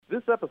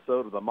This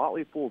episode of the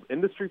Motley Fool's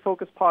Industry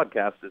Focus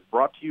podcast is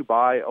brought to you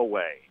by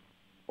Away.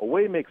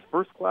 Away makes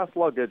first-class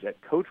luggage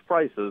at coach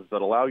prices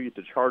that allow you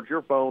to charge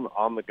your phone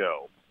on the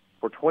go.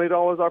 For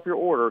 $20 off your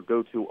order,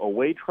 go to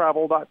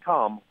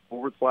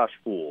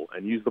awaytravel.com/fool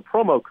and use the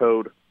promo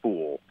code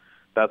FOOL.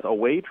 That's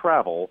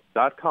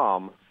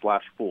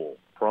awaytravel.com/fool.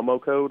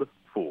 Promo code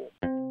FOOL.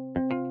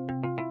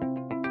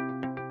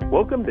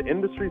 Welcome to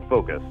Industry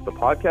Focus, the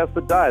podcast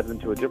that dives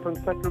into a different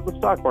sector of the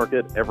stock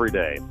market every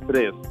day.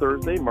 Today is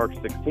Thursday, March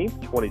 16th,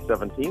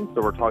 2017,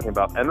 so we're talking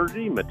about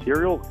energy,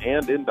 materials,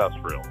 and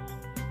industrials.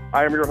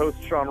 I am your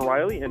host, Sean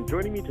Riley, and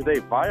joining me today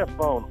via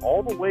phone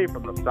all the way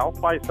from the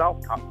South by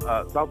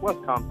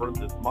Southwest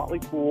Conference is Motley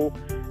Fool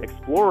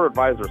Explorer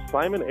Advisor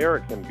Simon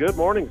Erickson. Good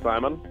morning,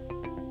 Simon.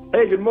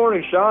 Hey, good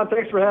morning, Sean.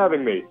 Thanks for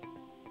having me.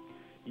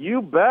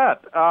 You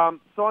bet.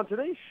 So on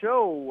today's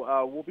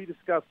show, we'll be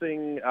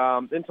discussing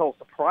Intel's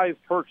surprise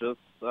purchase,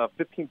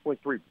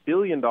 $15.3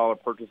 billion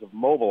purchase of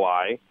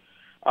Mobileye.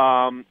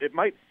 It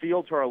might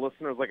feel to our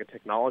listeners like a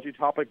technology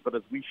topic, but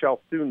as we shall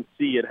soon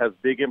see, it has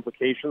big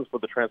implications for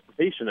the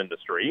transportation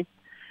industry.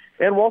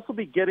 And we'll also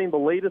be getting the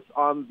latest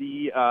on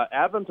the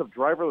advent of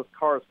driverless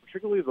cars,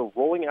 particularly the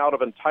rolling out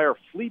of entire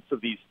fleets of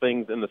these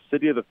things in the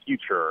city of the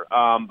future.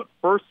 But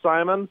first,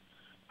 Simon,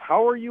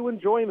 how are you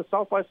enjoying the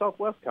South by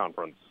Southwest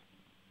conference?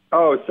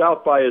 Oh,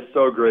 South by is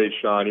so great,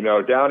 Sean. You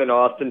know, down in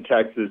Austin,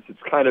 Texas,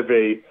 it's kind of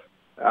a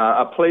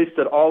place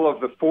that all of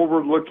the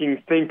forward-looking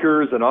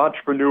thinkers and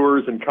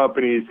entrepreneurs and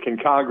companies can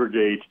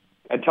congregate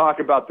and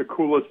talk about the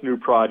coolest new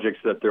projects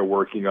that they're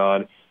working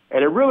on.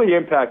 And it really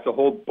impacts a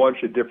whole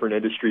bunch of different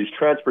industries,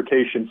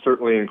 transportation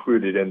certainly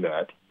included in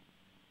that.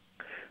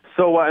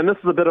 So, and this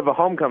is a bit of a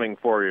homecoming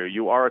for you.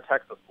 You are a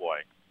Texas boy.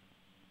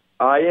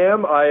 I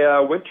am.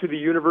 I went to the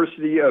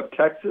University of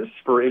Texas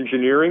for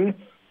engineering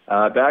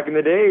back in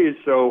the days,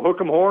 so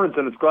hook 'em horns,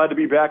 and it's glad to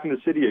be back in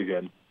the city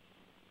again.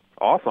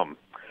 Awesome.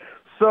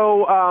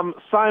 So,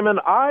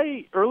 Simon,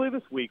 earlier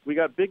this week, we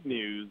got big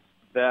news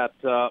that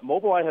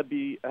Mobileye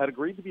had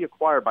agreed to be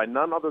acquired by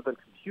none other than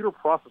computer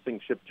processing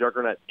chip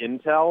juggernaut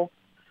Intel.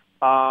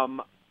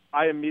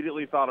 I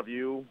immediately thought of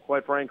you,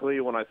 quite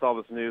frankly, when I saw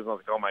this news. I was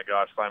like, oh, my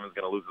gosh, Simon's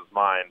going to lose his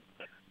mind.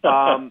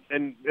 And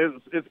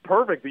it's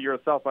perfect that you're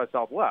at South by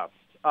Southwest.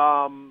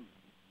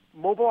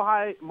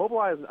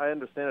 Mobileye, as I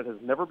understand it, has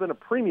never been a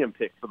premium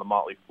pick for the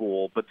Motley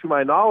Fool. But to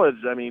my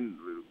knowledge, I mean,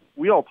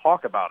 we all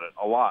talk about it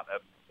a lot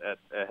at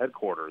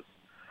headquarters.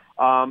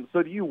 So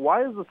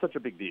why is this such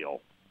a big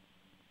deal?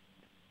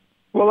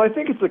 Well, I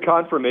think it's a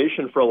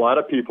confirmation for a lot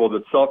of people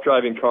that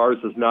self-driving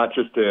cars is not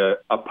just a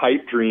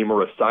pipe dream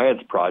or a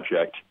science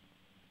project.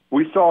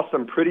 We saw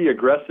some pretty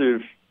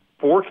aggressive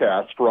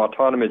forecasts for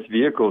autonomous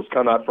vehicles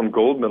come out from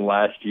Goldman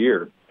last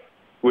year,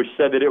 which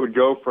said that it would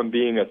go from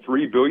being a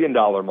 $3 billion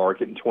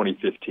market in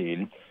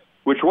 2015,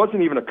 which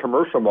wasn't even a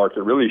commercial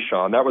market, really,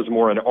 Sean. That was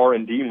more an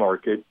R&D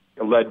market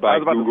led by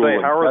Google. I was about to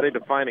say, how are they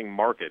defining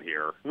market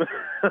here?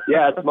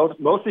 Yeah, it's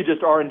mostly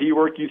just R&D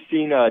work. You've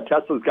seen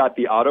Tesla's got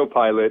the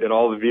autopilot in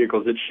all the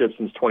vehicles it shipped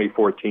since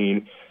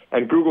 2014,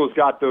 and Google's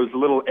got those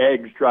little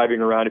eggs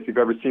driving around, if you've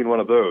ever seen one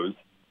of those.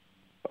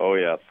 Oh,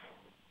 yes.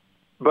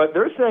 But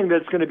they're saying that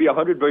it's going to be a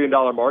 $100 billion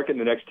market in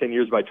the next 10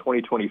 years by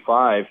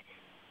 2025.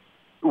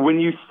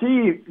 When you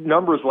see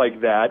numbers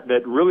like that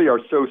really are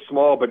so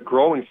small but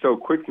growing so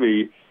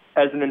quickly,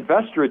 as an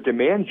investor, it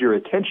demands your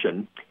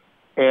attention.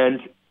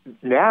 And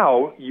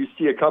now you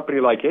see a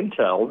company like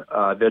Intel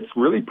that's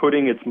really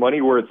putting its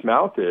money where its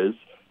mouth is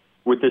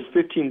with this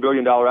 $15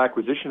 billion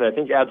acquisition that I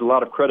think adds a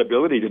lot of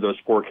credibility to those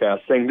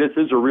forecasts, saying this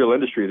is a real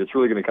industry that's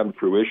really going to come to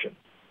fruition.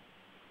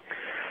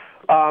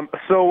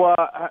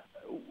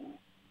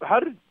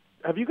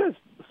 Have you guys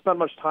spent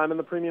much time in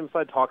the premium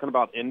side talking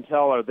about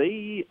Intel? Are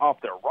they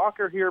off their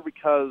rocker here?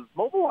 Because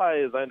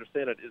Mobileye, as I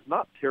understand it, is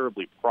not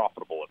terribly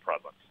profitable at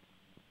present.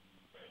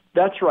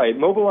 That's right.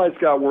 Mobileye's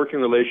got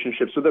working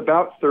relationships with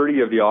about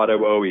 30 of the auto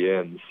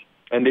OEMs,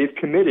 and they've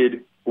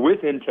committed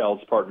with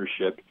Intel's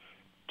partnership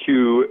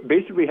to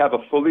basically have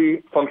a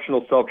fully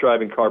functional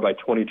self-driving car by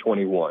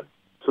 2021.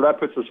 So that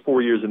puts us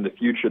 4 years in the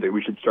future that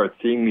we should start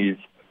seeing these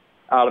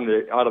out on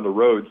the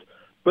roads.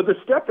 But the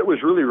step that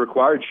was really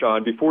required,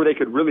 Sean, before they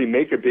could really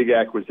make a big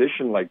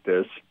acquisition like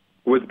this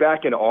was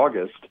back in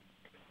August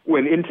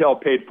when Intel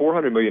paid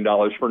 $400 million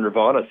for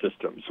Nirvana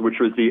Systems, which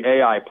was the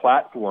AI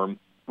platform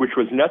which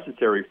was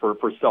necessary for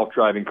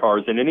self-driving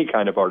cars and any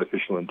kind of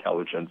artificial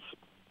intelligence.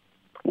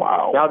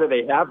 Wow. Now that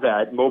they have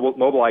that,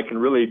 Mobileye can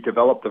really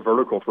develop the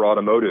vertical for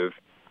automotive,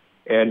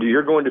 and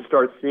you're going to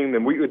start seeing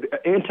them.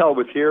 Intel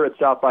was here at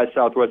South by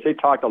Southwest. They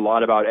talked a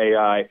lot about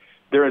AI.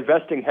 They're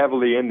investing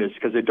heavily in this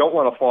because they don't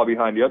want to fall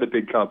behind the other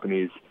big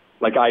companies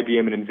like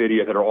IBM and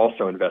NVIDIA that are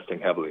also investing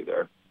heavily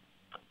there.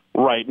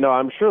 Right. No,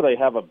 I'm sure they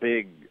have a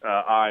big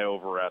eye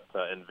over at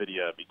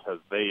NVIDIA because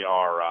they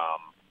are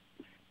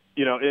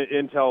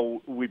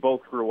Intel, we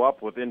both grew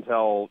up with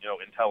Intel,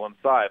 Intel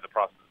Inside, the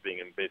process being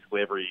in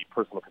basically every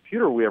personal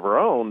computer we ever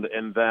owned.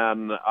 And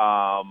then,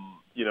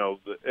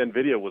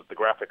 NVIDIA was the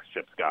graphics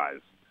chips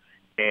guys.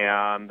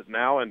 And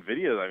now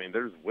NVIDIA, I mean,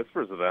 there's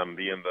whispers of them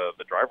being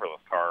the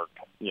driverless car,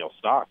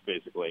 stock,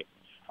 basically.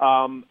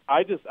 I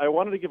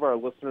wanted to give our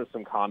listeners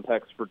some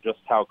context for just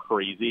how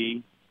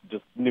crazy,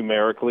 just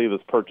numerically,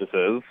 this purchase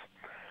is.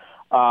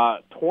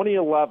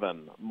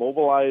 2011,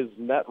 Mobileye's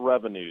net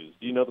revenues.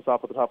 Do you know this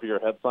off the top of your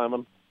head,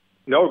 Simon?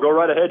 No, go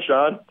right ahead,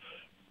 Sean.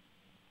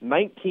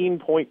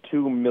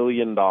 $19.2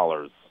 million.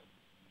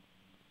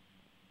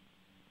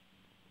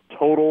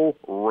 Total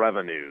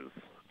revenues.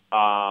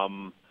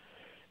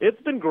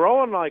 It's been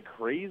growing like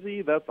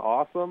crazy. That's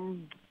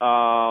awesome.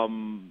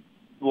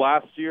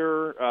 Last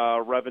year,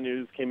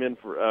 revenues came in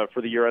for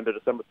the year ended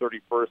December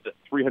 31st at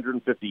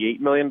 $358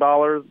 million.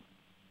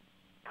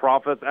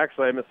 Profits,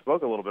 actually, I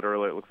misspoke a little bit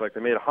earlier. It looks like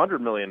they made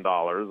 $100 million.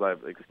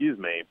 Excuse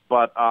me.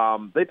 But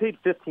they paid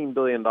 $15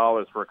 billion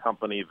for a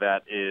company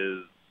that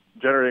is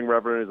generating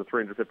revenues of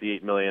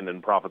 $358 million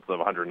and profits of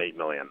 $108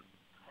 million.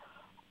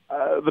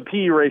 The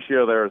PE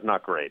ratio there is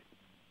not great.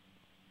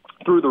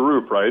 Through the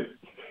roof, right?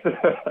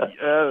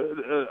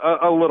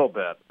 A little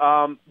bit.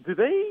 Do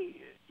they,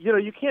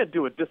 you can't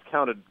do a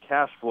discounted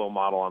cash flow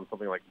model on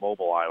something like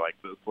Mobileye like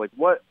this. Like,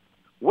 what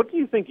do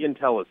you think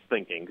Intel is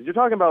thinking? Because you're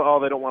talking about,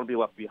 they don't want to be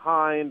left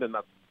behind, and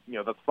that's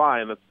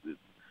fine.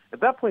 At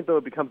that point, though,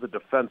 it becomes a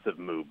defensive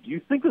move. Do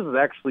you think this is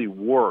actually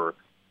worth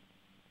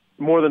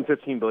more than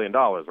 $15 billion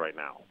right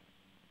now?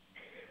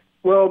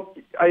 Well,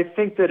 I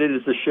think that it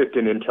is a shift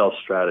in Intel's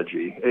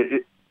strategy.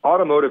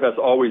 Automotive has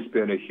always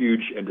been a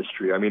huge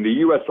industry. I mean, the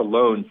U.S.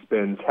 alone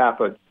spends half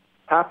a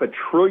 $1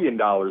 trillion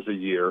a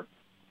year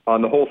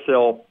on the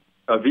wholesale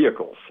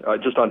vehicles,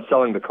 just on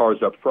selling the cars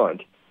up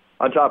front.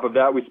 On top of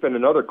that, we spend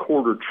another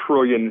 $250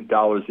 billion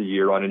a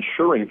year on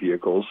insuring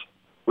vehicles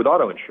with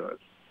auto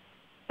insurance.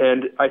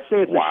 And I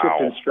say it's a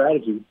shift in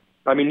strategy.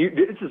 I mean,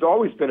 this has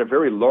always been a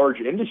very large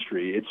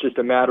industry. It's just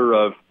a matter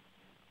of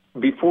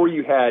before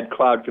you had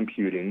cloud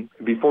computing,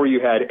 before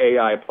you had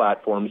AI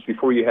platforms,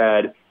 before you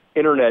had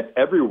internet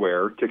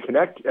everywhere to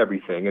connect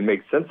everything and make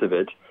sense of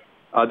it,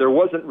 there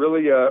wasn't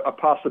really a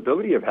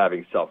possibility of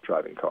having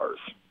self-driving cars.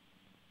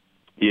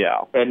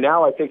 Yeah. And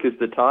now I think is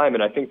the time,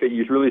 and I think that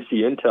you really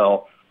see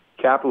Intel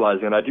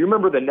capitalizing on it. Do you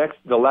remember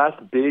the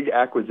last big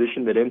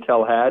acquisition that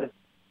Intel had,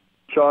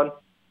 Sean?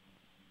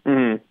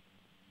 Mm-hmm.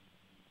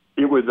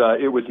 It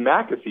was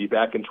McAfee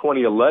back in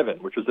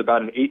 2011, which was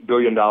about an $8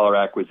 billion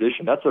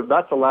acquisition. That's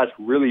the last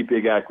really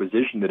big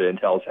acquisition that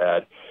Intel's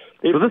had.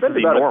 So this is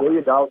about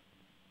enormous. $1 billion.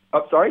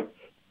 Oh, sorry?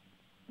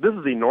 This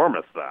is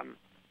enormous, then.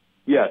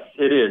 Yes,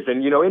 it is.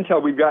 And,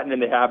 Intel, we've gotten in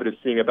the habit of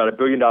seeing about $1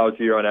 billion a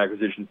year on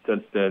acquisitions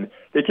since then.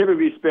 They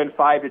typically spend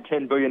 $5 to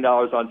 $10 billion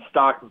on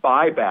stock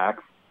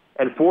buybacks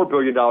and $4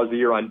 billion a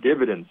year on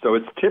dividends. So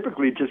it's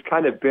typically just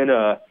kind of been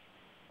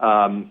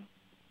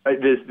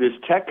this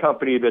tech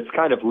company that's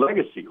kind of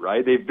legacy,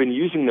 right? They've been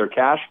using their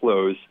cash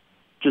flows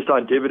just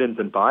on dividends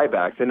and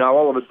buybacks. And now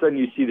all of a sudden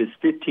you see this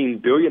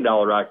 $15 billion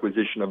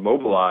acquisition of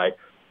Mobileye.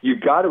 You've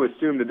got to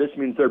assume that this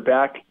means they're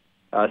back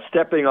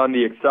stepping on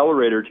the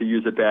accelerator, to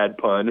use a bad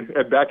pun,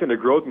 back into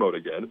growth mode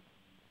again.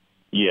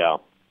 Yeah.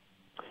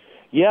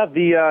 Yeah,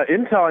 the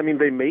Intel, I mean,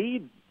 they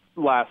made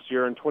last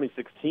year in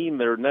 2016,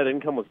 their net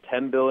income was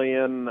 $10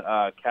 billion,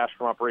 cash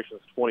from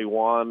operations $21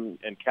 billion,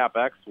 and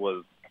CapEx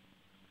was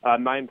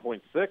 9.6.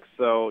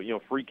 So,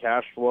 free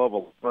cash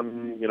flow of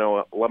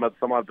 11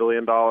 some odd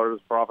billion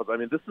dollars profits. I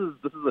mean, this is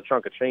a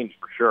chunk of change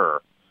for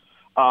sure.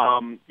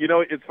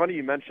 It's funny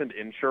you mentioned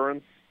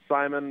insurance,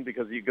 Simon,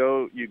 because you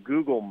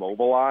Google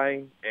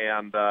Mobileye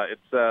and it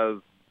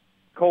says,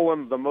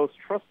 the most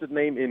trusted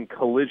name in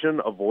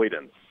collision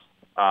avoidance.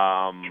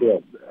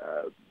 Sure.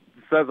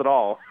 Says it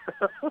all.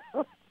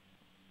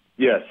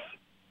 Yes,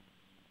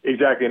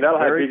 exactly. And that'll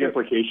have Very big good.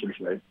 implications,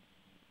 right?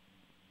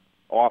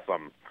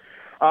 Awesome.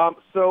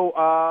 So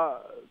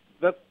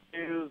that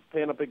is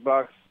paying up big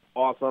bucks.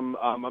 Awesome.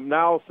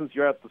 Now, since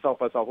you're at the South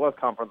by Southwest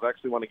conference, I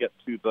actually want to get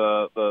to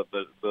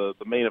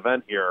the main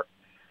event here.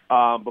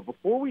 But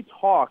before we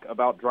talk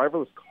about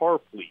driverless car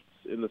fleets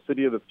in the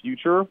city of the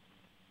future,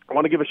 I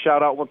want to give a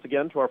shout out once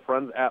again to our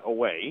friends at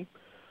Away.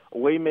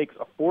 Away makes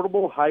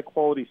affordable,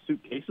 high-quality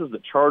suitcases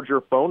that charge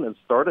your phone and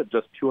start at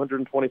just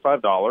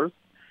 $225.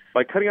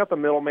 By cutting out the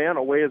middleman,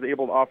 Away is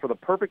able to offer the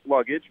perfect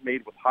luggage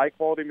made with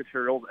high-quality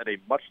materials at a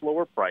much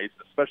lower price,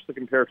 especially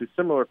compared to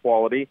similar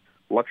quality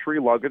luxury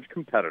luggage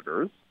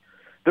competitors.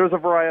 There's a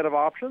variety of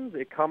options.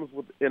 It comes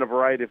in a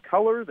variety of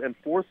colors and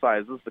 4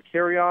 sizes: the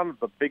carry-on,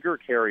 the bigger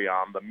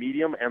carry-on, the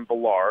medium, and the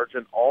large,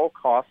 and all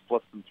cost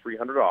less than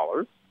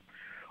 $300.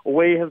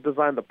 Away has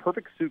designed the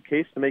perfect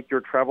suitcase to make your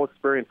travel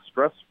experience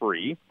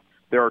stress-free.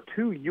 There are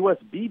 2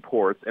 USB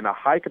ports and a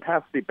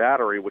high-capacity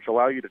battery which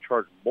allow you to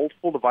charge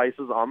multiple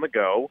devices on the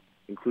go,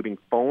 including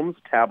phones,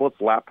 tablets,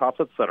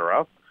 laptops,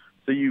 etc.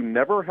 So you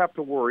never have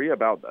to worry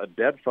about a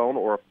dead phone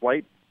or a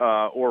flight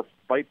or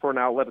fight for an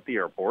outlet at the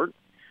airport.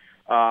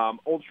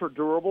 Ultra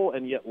durable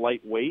and yet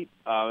lightweight.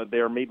 They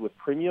are made with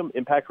premium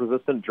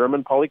impact-resistant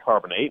German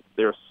polycarbonate.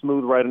 They're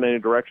smooth right in any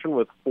direction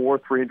with 4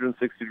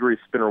 360-degree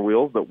spinner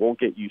wheels that won't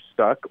get you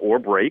stuck or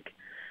break.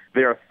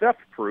 They are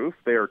theft-proof.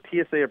 They are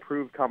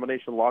TSA-approved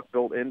combination lock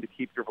built in to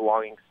keep your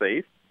belongings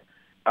safe.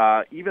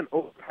 Even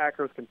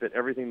overpackers can fit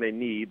everything they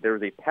need.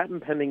 There's a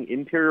patent-pending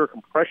interior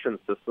compression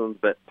system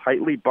that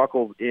tightly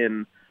buckles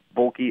in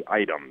bulky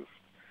items.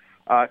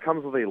 It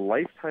comes with a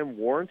lifetime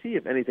warranty.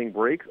 If anything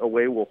breaks,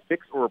 Away will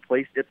fix or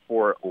replace it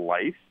for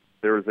life.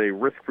 There is a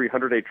risk-free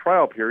 100-day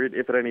trial period.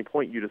 If at any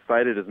point you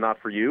decide it is not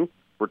for you,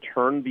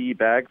 return the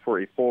bag for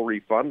a full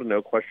refund,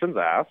 no questions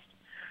asked.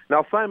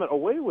 Now, Simon,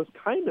 Away was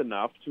kind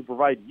enough to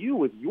provide you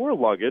with your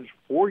luggage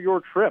for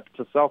your trip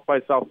to South by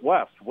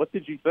Southwest. What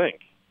did you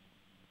think?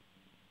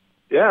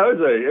 Yeah,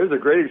 it was a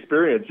great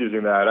experience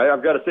using that.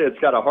 I've got to say, it's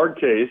got a hard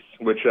case,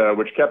 which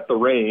kept the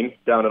rain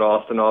down in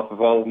Austin off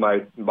of all of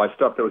my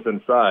stuff that was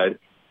inside.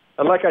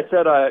 And like I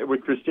said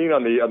with Christine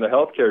on the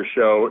healthcare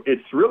show,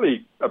 it's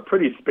really a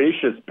pretty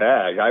spacious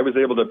bag. I was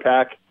able to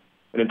pack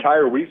an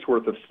entire week's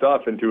worth of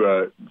stuff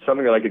into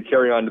something that I could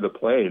carry onto the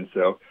plane.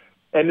 So,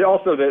 and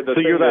also so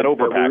you're that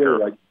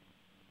overpacker.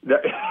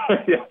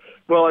 Yeah.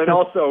 Well, and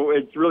also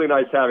it's really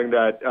nice having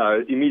that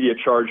immediate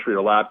charge for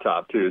your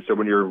laptop too. So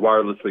when you're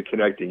wirelessly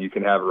connecting, you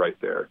can have it right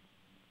there.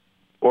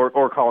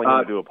 Or calling in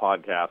to do a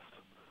podcast.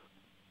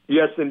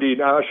 Yes, indeed.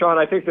 Sean,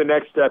 I think the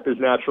next step is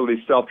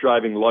naturally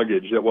self-driving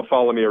luggage that will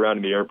follow me around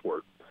in the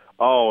airport.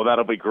 Oh,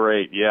 that'll be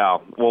great. Yeah,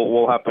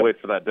 we'll have to wait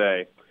for that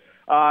day.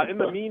 In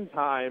the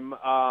meantime,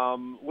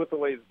 with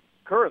Away's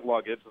current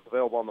luggage that's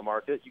available on the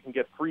market, you can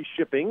get free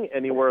shipping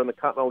anywhere in the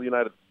continental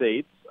United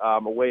States.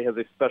 Away has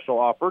a special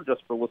offer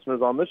just for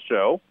listeners on this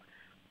show.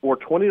 For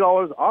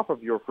 $20 off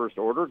of your first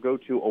order, go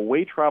to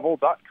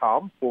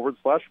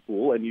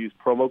awaytravel.com/fool and use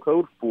promo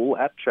code FOOL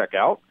at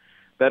checkout.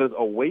 That is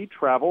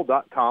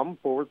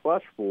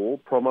awaytravel.com/fool,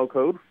 promo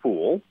code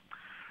FOOL.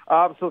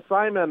 So,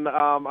 Simon,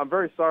 I'm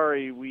very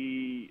sorry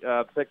the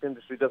tech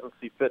industry doesn't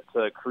see fit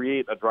to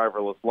create a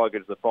driverless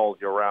luggage that follows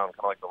you around,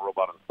 kind of like the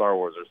robot in Star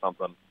Wars or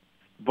something.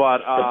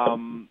 But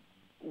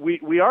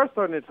we are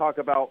starting to talk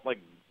about, like,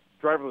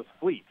 driverless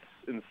fleets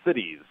in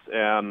cities,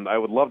 and I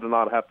would love to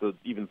not have to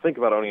even think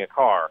about owning a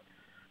car.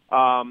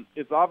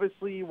 It's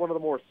obviously one of the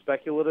more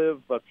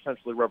speculative but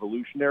potentially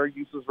revolutionary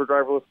uses for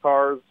driverless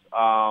cars.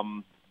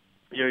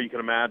 You can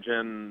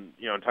imagine,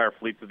 entire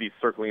fleets of these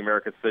circling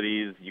America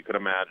cities. You could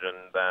imagine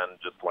then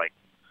just like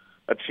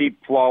a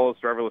cheap, flawless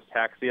driverless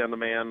taxi on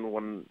demand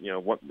when,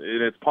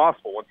 it's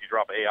possible once you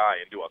drop AI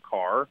into a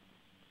car.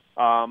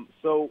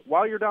 So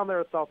while you're down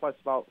there at South by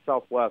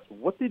Southwest,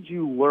 what did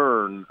you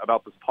learn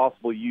about this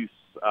possible use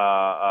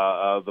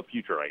of the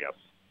future, I guess?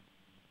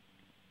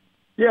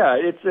 Yeah,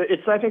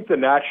 it's I think the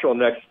natural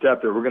next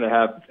step that we're going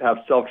to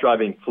have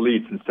self-driving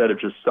fleets instead of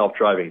just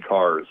self-driving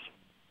cars.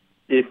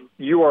 If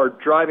you are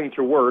driving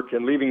to work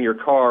and leaving your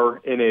car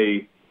in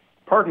a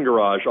parking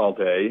garage all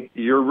day,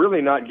 you're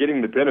really not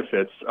getting the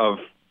benefits of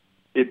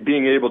it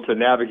being able to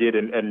navigate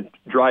and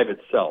drive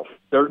itself.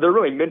 They're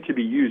really meant to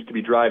be used to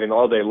be driving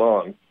all day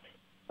long.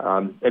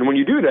 And when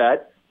you do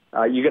that,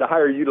 you get a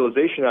higher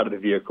utilization out of the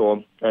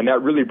vehicle, and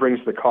that really brings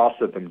the cost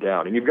of them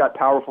down. And you've got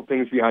powerful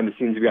things behind the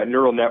scenes. You've got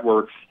neural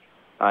networks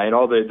and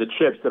all the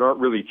chips that aren't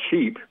really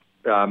cheap.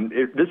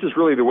 This is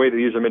really the way that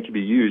these are meant to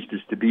be used,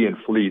 is to be in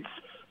fleets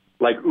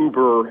like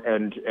Uber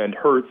and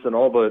Hertz and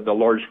all the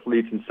large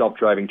fleets and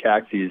self-driving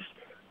taxis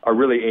are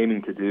really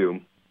aiming to do.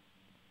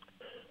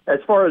 As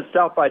far as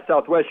South by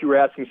Southwest, you were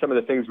asking some of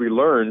the things we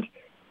learned.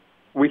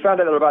 We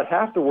found out that about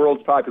half the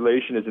world's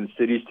population is in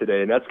cities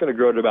today, and that's going to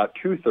grow to about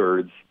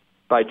 2/3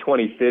 by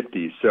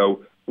 2050.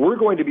 So we're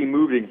going to be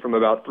moving from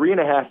about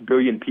 3.5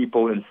 billion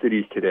people in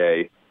cities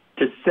today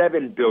to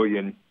 7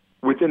 billion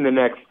within the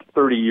next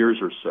 30 years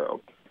or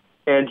so.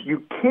 And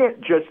you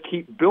can't just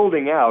keep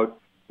building out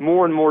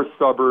more and more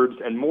suburbs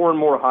and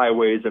more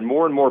highways and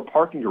more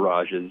parking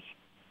garages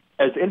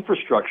as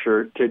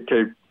infrastructure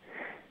to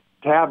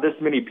have this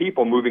many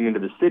people moving into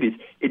the cities.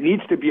 It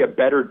needs to be a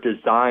better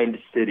designed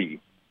city.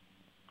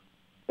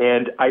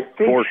 And I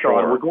think,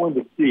 Sean,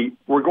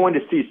 we're going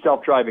to see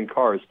self-driving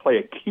cars play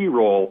a key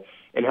role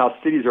in how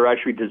cities are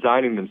actually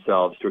designing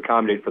themselves to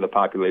accommodate for the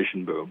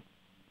population boom.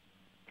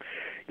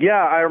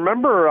 Yeah, I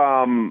remember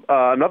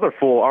another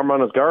fool,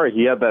 Arman Asghari,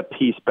 he had that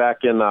piece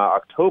back in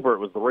October. It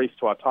was The Race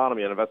to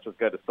Autonomy, an investor's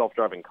guide to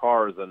self-driving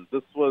cars, and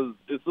this was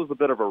a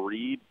bit of a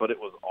read, but it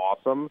was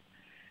awesome.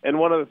 And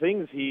one of the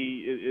things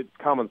it's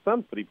common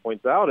sense that he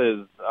points out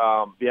is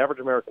the average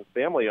American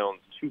family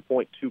owns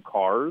 2.2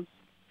 cars,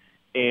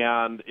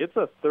 and it's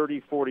a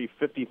 $30,000, $40,000,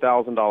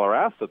 $50,000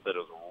 asset that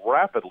is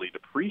rapidly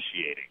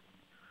depreciating.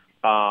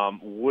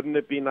 Wouldn't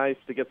it be nice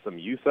to get some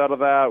use out of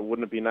that?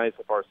 Wouldn't it be nice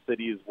if our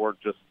cities weren't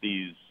just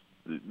these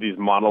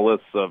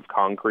monoliths of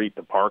concrete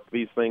to park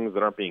these things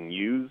that aren't being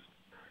used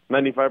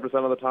 95%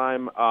 of the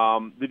time?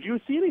 Did you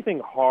see anything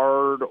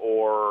hard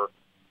or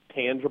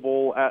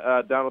tangible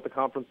down at the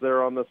conference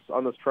there on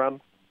this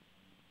trend?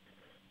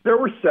 There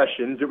were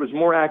sessions. It was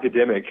more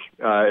academic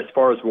as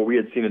far as what we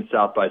had seen in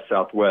South by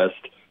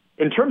Southwest.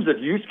 In terms of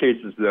use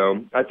cases,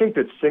 though, I think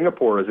that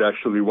Singapore is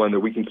actually one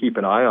that we can keep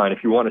an eye on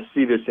if you want to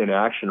see this in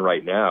action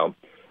right now.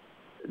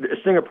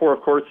 Singapore,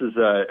 of course, is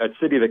a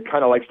city that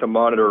kind of likes to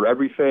monitor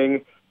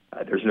everything.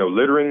 There's no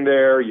littering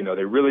there.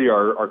 They really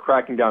are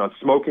cracking down on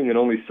smoking in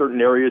only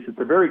certain areas. It's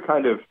a very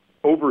kind of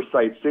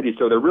oversight city,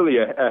 so they're really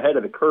ahead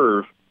of the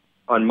curve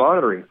on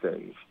monitoring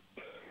things.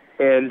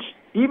 And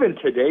even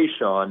today,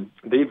 Sean,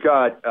 they've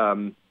got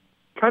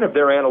kind of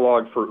their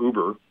analog for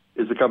Uber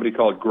is a company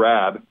called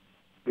Grab,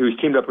 who's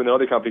teamed up with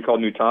another company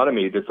called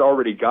Nutonomy that's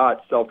already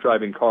got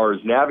self-driving cars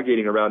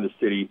navigating around the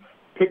city,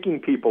 picking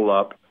people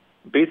up,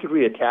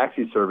 basically a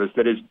taxi service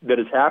that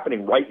is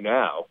happening right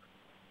now.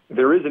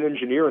 There is an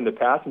engineer in the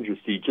passenger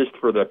seat just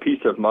for the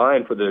peace of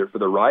mind for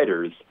the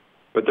riders,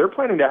 but they're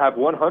planning to have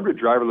 100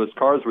 driverless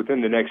cars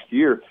within the next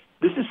year.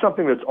 This is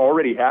something that's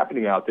already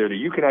happening out there, that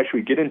you can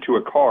actually get into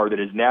a car that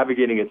is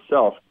navigating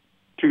itself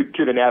to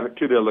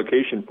the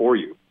location for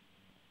you.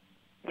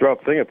 Throughout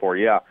Singapore,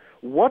 yeah.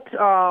 What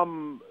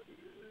can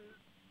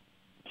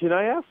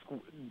I ask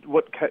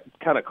what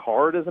kind of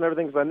car it is and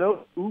everything? Because I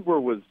know Uber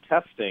was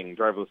testing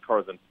driverless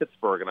cars in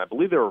Pittsburgh, and I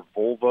believe they were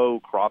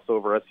Volvo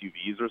crossover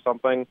SUVs or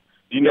something.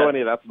 Do you know any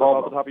of that stuff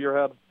off the top of your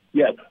head?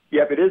 Yes.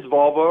 Yep, it is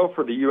Volvo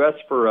for the U.S.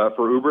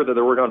 for Uber that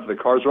they're working on for the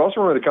cars. They're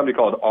also working with a company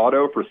called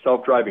Otto for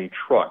self-driving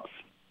trucks,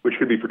 which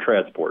could be for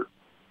transport.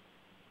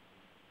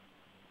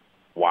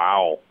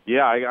 Wow.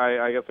 Yeah,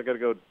 I guess I got to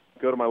go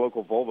to my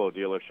local Volvo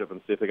dealership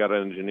and see if they got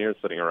an engineer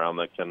sitting around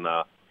that can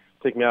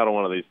take me out on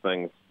one of these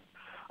things.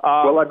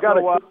 Well, I've got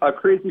a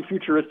crazy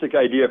futuristic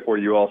idea for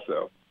you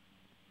also.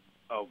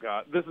 Oh,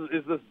 God.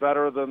 Is this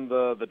better than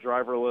the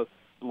driverless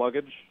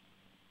luggage?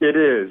 It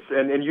is.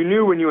 And you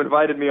knew when you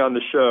invited me on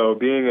the show,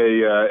 being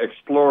a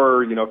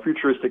explorer,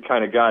 futuristic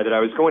kind of guy, that I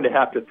was going to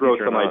have to throw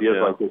some ideas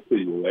like this to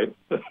you, right?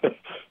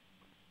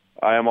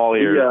 I am all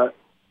ears.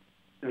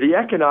 The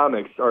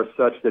economics are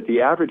such that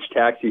the average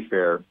taxi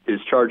fare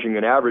is charging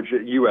an average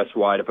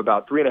U.S.-wide of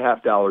about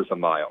 $3.50 a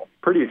mile.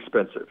 Pretty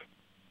expensive.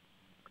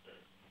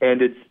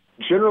 And it's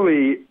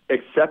generally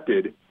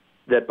accepted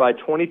that by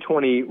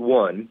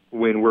 2021,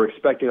 when we're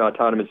expecting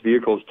autonomous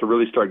vehicles to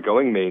really start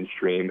going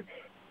mainstream,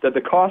 that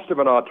the cost of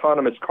an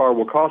autonomous car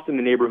will cost in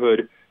the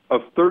neighborhood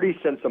of 30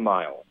 cents a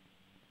mile.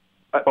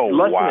 Less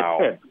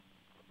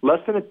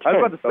than a tenth. I was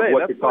about to say,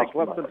 that's like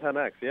less than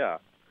 10x, yeah.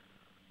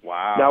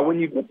 Wow. Now, when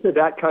you get to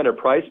that kind of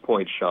price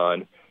point,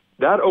 Sean,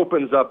 that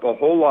opens up a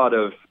whole lot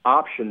of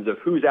options of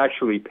who's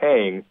actually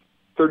paying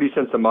 30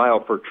 cents a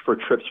mile for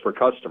trips for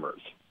customers.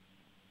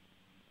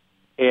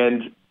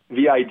 And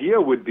the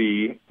idea would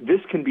be this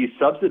can be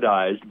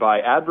subsidized by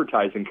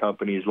advertising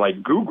companies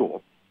like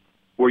Google,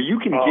 where you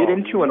can get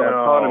into an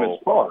autonomous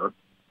car.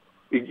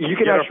 You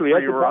can actually,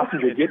 as a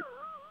passenger,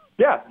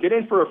 get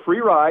in for a free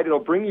ride. It'll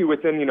bring you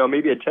within,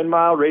 maybe a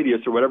 10-mile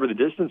radius or whatever the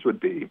distance would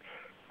be.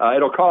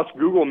 It'll cost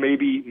Google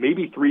maybe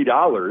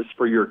 $3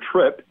 for your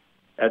trip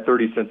at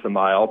 30 cents a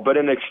mile, but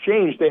in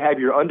exchange, they have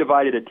your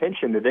undivided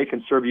attention that they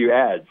can serve you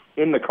ads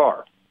in the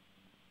car.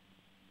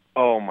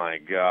 Oh, my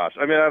gosh.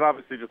 I mean, I'd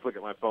obviously just look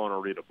at my phone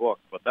or read a book,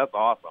 but that's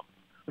awesome.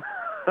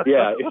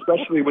 Yeah,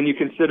 especially when you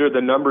consider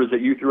the numbers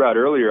that you threw out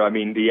earlier. I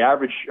mean, the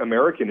average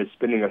American is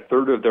spending a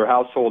third of their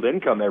household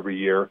income every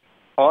year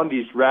on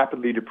these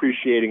rapidly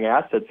depreciating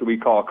assets that we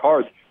call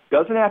cars.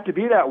 Doesn't have to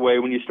be that way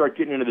when you start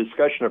getting into the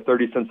discussion of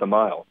 30 cents a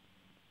mile.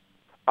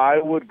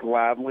 I would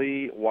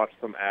gladly watch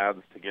some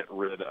ads to get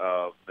rid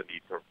of the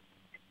need to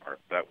car.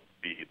 That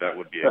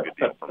would be a good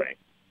deal for me.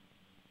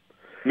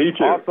 Me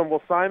too. Awesome.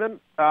 Well, Simon,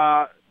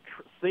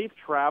 safe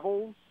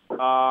travels,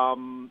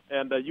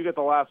 and you get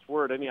the last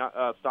word. Any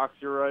stocks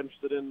you're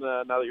interested in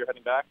now that you're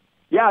heading back?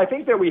 Yeah, I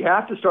think that we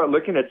have to start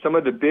looking at some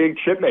of the big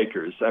chip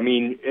makers. I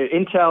mean,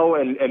 Intel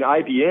and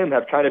IBM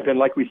have kind of been,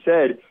 like we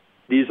said,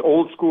 these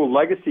old school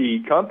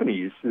legacy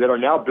companies that are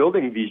now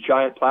building these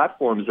giant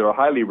platforms that are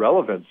highly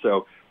relevant.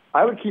 So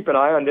I would keep an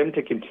eye on them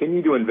to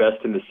continue to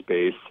invest in the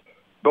space.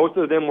 Both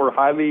of them were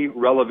highly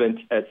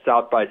relevant at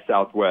South by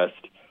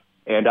Southwest.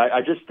 And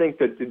I just think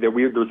that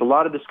there's a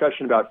lot of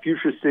discussion about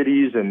future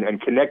cities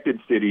and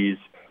connected cities,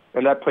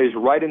 and that plays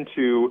right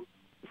into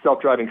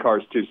self-driving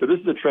cars too. So this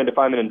is a trend. If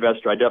I'm an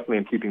investor, I definitely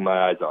am keeping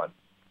my eyes on.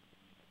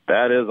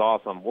 That is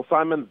awesome. Well,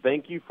 Simon,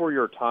 thank you for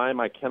your time.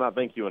 I cannot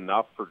thank you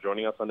enough for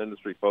joining us on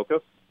Industry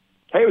Focus.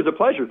 Hey, it was a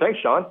pleasure. Thanks,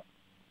 Sean.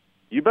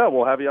 You bet.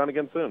 We'll have you on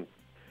again soon.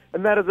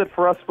 And that is it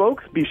for us,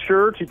 folks. Be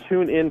sure to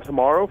tune in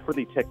tomorrow for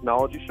the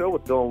Technology Show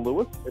with Dylan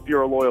Lewis. If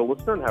you're a loyal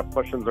listener and have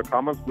questions or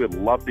comments, we'd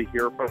love to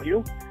hear from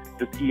you.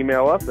 Just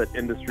email us at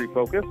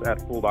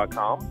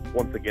industryfocus@fool.com.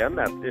 Once again,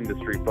 that's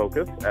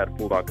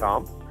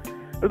industryfocus@fool.com.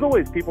 As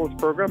always, people in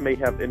this program may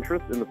have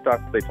interest in the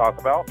stocks they talk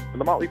about, and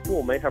the Motley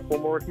Fool may have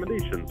formal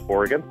recommendations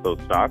for or against those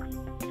stocks.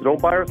 So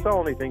don't buy or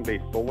sell anything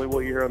based solely on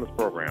what you hear on this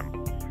program.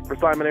 For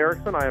Simon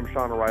Erickson, I am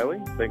Sean O'Reilly.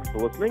 Thanks for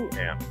listening,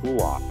 and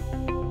Fool off.